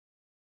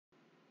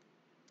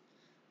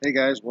Hey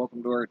guys,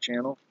 welcome to our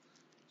channel.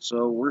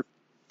 So we're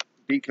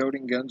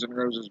decoding Guns N'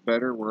 Roses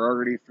better. We're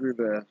already through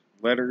the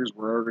letters,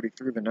 we're already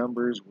through the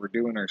numbers, we're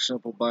doing our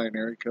simple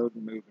binary code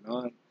and moving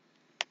on.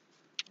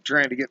 I'm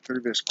trying to get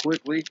through this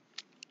quickly.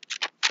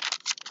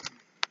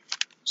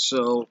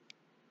 So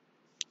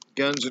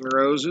Guns N'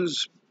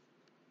 Roses,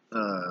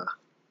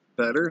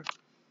 better.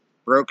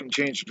 Broken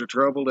changed to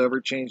troubled,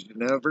 ever changed to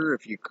never.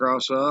 If you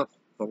cross off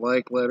the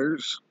like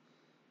letters,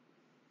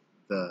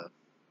 the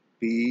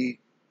B,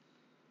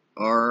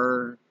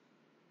 R,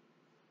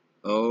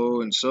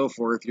 O, and so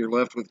forth, you're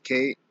left with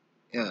K,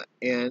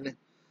 N,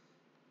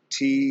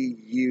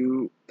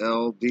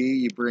 T-U-L-D.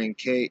 You bring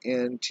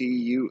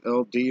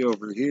K-N-T-U-L-D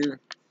over here.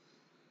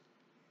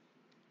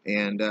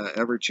 And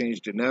ever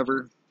changed to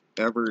never.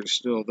 Ever is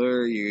still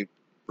there. You're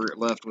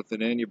left with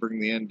an N. You bring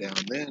the N down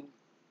then.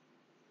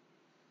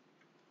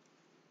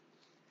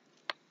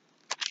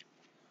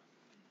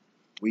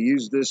 We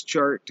use this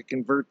chart to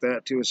convert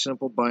that to a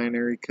simple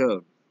binary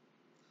code.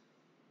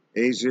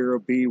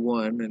 A0,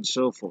 B1, and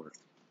so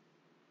forth.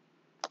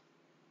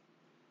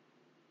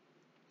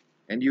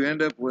 And you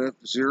end up with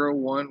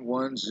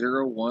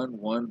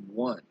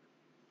 0110111.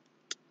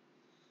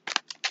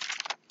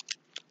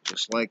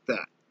 Just like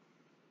that.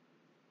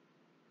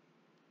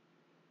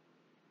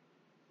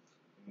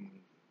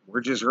 We're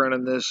just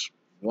running this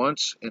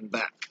once and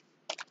back.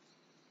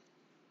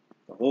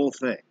 The whole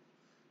thing.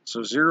 So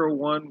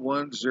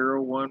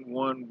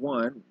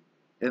 0110111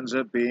 ends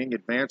up being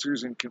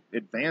advances in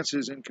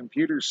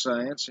computer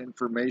science,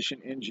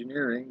 information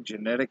engineering,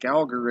 genetic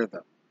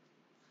algorithm.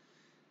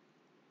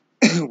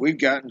 We've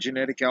gotten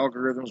genetic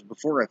algorithms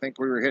before. I think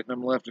we were hitting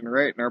them left and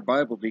right in our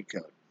Bible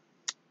decode.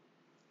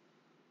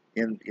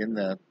 In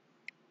the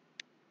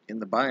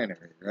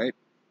binary, right?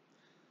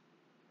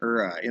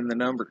 Or in the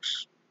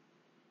numbers.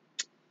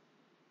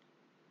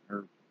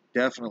 Or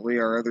definitely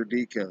our other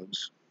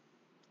decodes.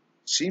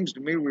 Seems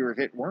to me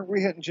weren't we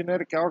hitting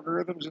genetic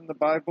algorithms in the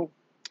Bible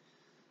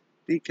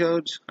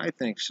decodes? I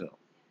think so.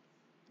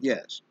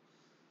 Yes.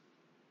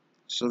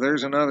 So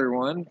there's another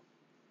one.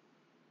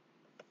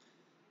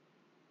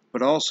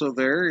 But also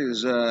there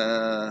is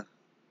OMIM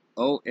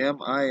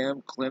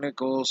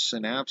clinical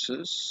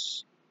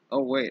synapses.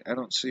 Oh wait, I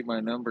don't see my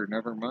number.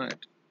 Never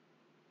mind.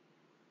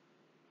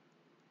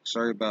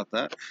 Sorry about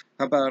that.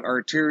 How about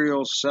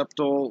arterial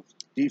septal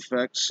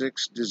defect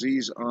 6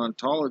 disease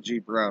ontology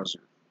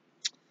browser?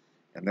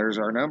 And there's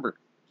our number,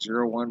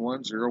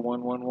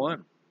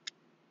 0110111.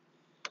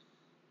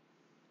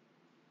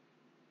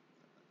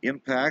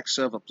 Impacts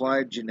of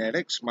applied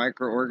genetics,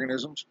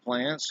 microorganisms,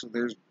 plants. So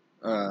there's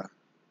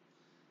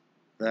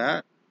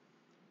that.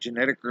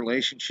 Genetic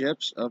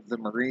relationships of the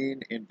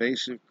marine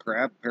invasive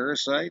crab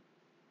parasite.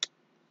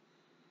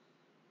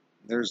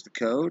 There's the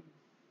code.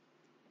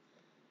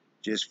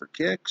 Just for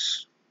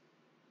kicks.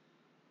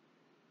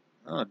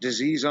 Oh,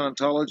 disease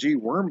ontology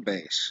worm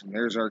base. And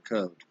there's our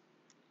code.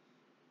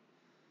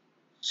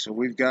 So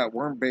we've got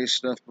worm based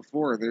stuff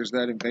before. There's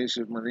that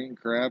invasive marine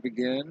crab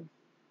again.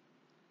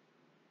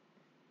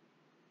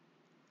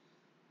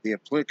 The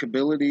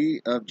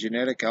applicability of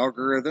genetic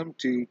algorithm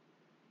to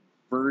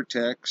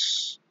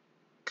vertex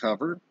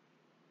cover.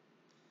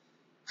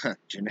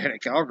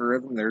 Genetic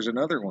algorithm, there's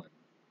another one.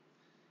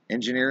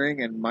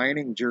 Engineering and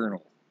mining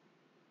journal.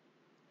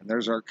 And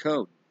there's our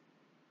code.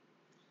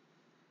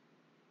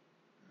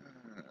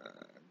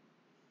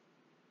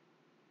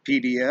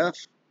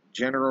 PDF,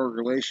 general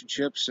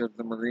relationships of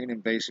the marine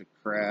invasive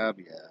crab,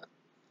 yeah.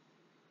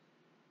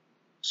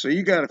 So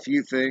you got a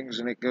few things,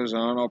 and it goes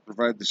on. I'll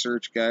provide the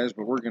search, guys,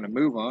 but we're going to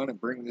move on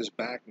and bring this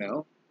back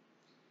now.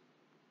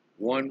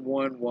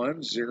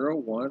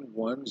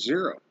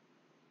 1110110.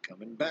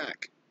 Coming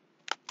back.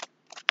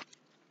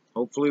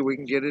 Hopefully we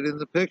can get it in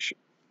the picture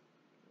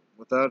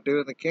without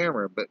doing the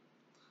camera, but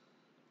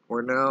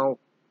we're now,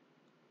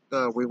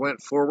 we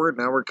went forward,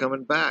 now we're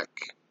coming back.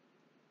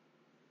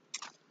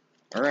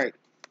 All right.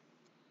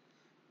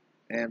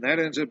 And that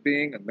ends up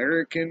being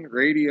American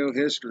radio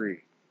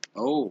history.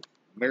 Oh,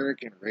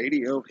 American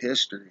radio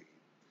history.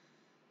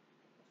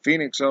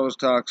 Phoenix always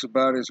talks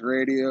about his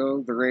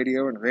radio, the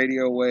radio and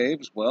radio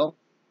waves. Well,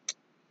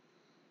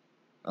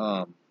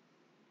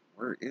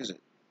 where is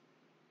it?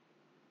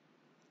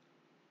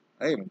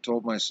 I even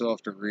told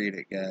myself to read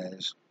it,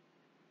 guys.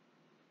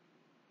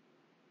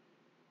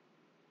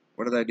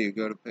 What did I do?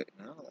 Go to page,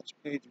 no, that's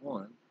page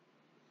 1.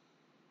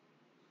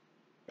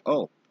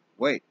 Oh,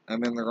 wait,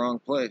 I'm in the wrong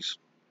place.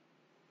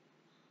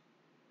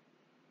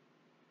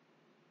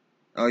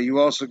 You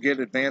also get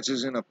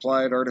advances in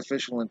applied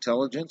artificial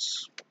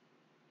intelligence.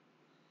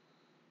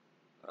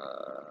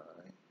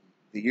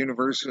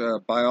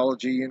 The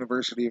Biology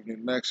University of New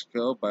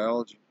Mexico,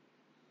 biology.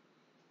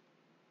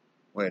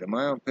 Wait, am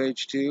I on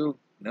page 2?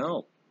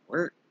 No.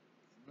 Where in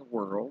the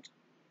world?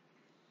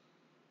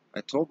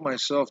 I told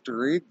myself to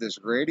read this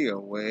radio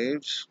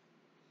waves.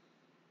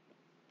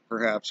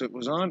 Perhaps it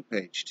was on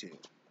page 2.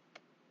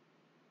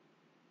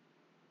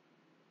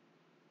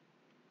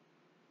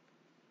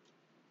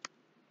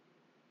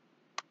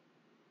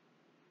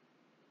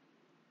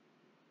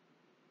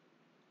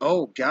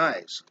 Oh,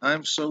 guys,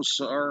 I'm so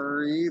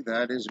sorry.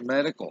 That is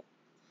medical.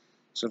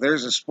 So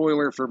there's a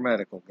spoiler for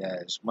medical,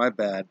 guys. My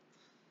bad.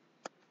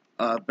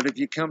 But if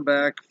you come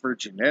back for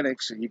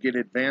genetics and you get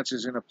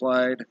advances in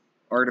applied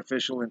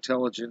artificial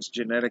intelligence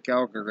genetic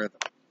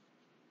algorithm,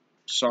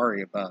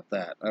 sorry about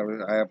that.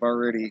 I've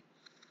already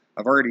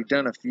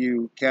done a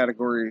few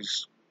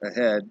categories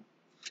ahead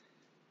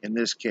in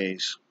this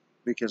case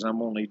because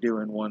I'm only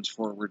doing ones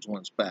forwards,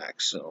 ones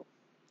back. So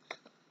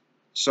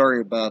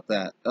sorry about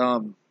that.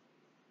 I'm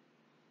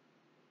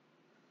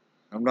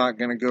not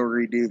going to go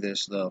redo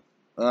this though.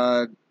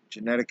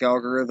 Genetic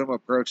algorithm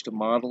approach to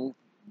modeling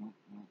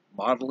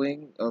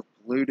of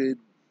polluted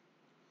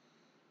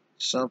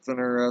something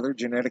or other.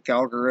 Genetic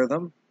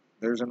algorithm.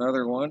 There's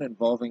another one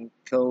involving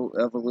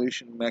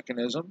coevolution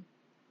mechanism.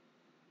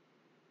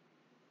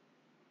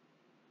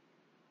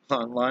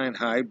 Online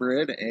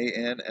hybrid,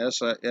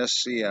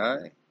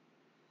 ANSSCI.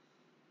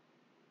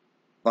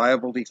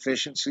 Viable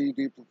deficiency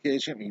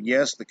duplication. And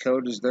yes, the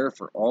code is there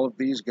for all of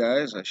these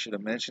guys. I should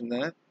have mentioned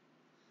that.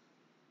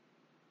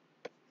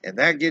 And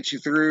that gets you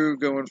through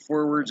going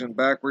forwards and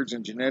backwards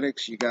in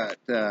genetics. You got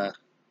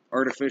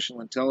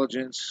artificial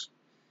intelligence.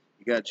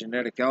 You got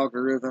genetic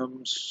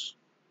algorithms.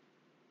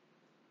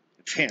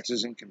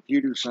 Advances in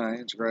computer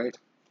science, right?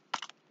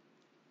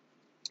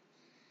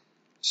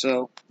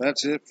 So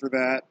that's it for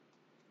that.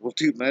 We'll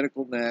do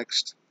medical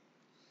next.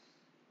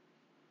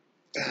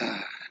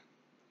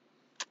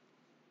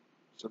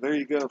 So there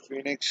you go,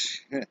 Phoenix.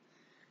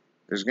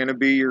 There's going to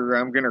be your,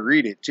 I'm going to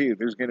read it too.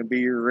 There's going to be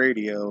your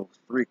radio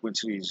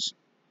frequencies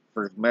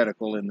for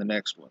medical in the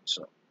next one.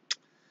 So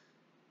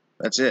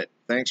that's it.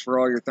 Thanks for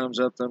all your thumbs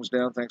up, thumbs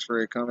down. Thanks for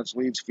your comments,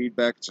 leads,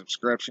 feedback, and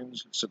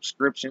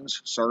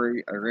subscriptions.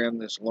 Sorry I ran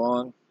this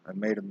long. I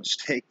made a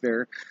mistake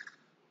there.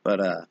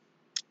 But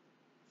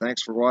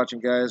thanks for watching,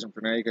 guys. And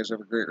for now, you guys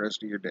have a great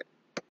rest of your day.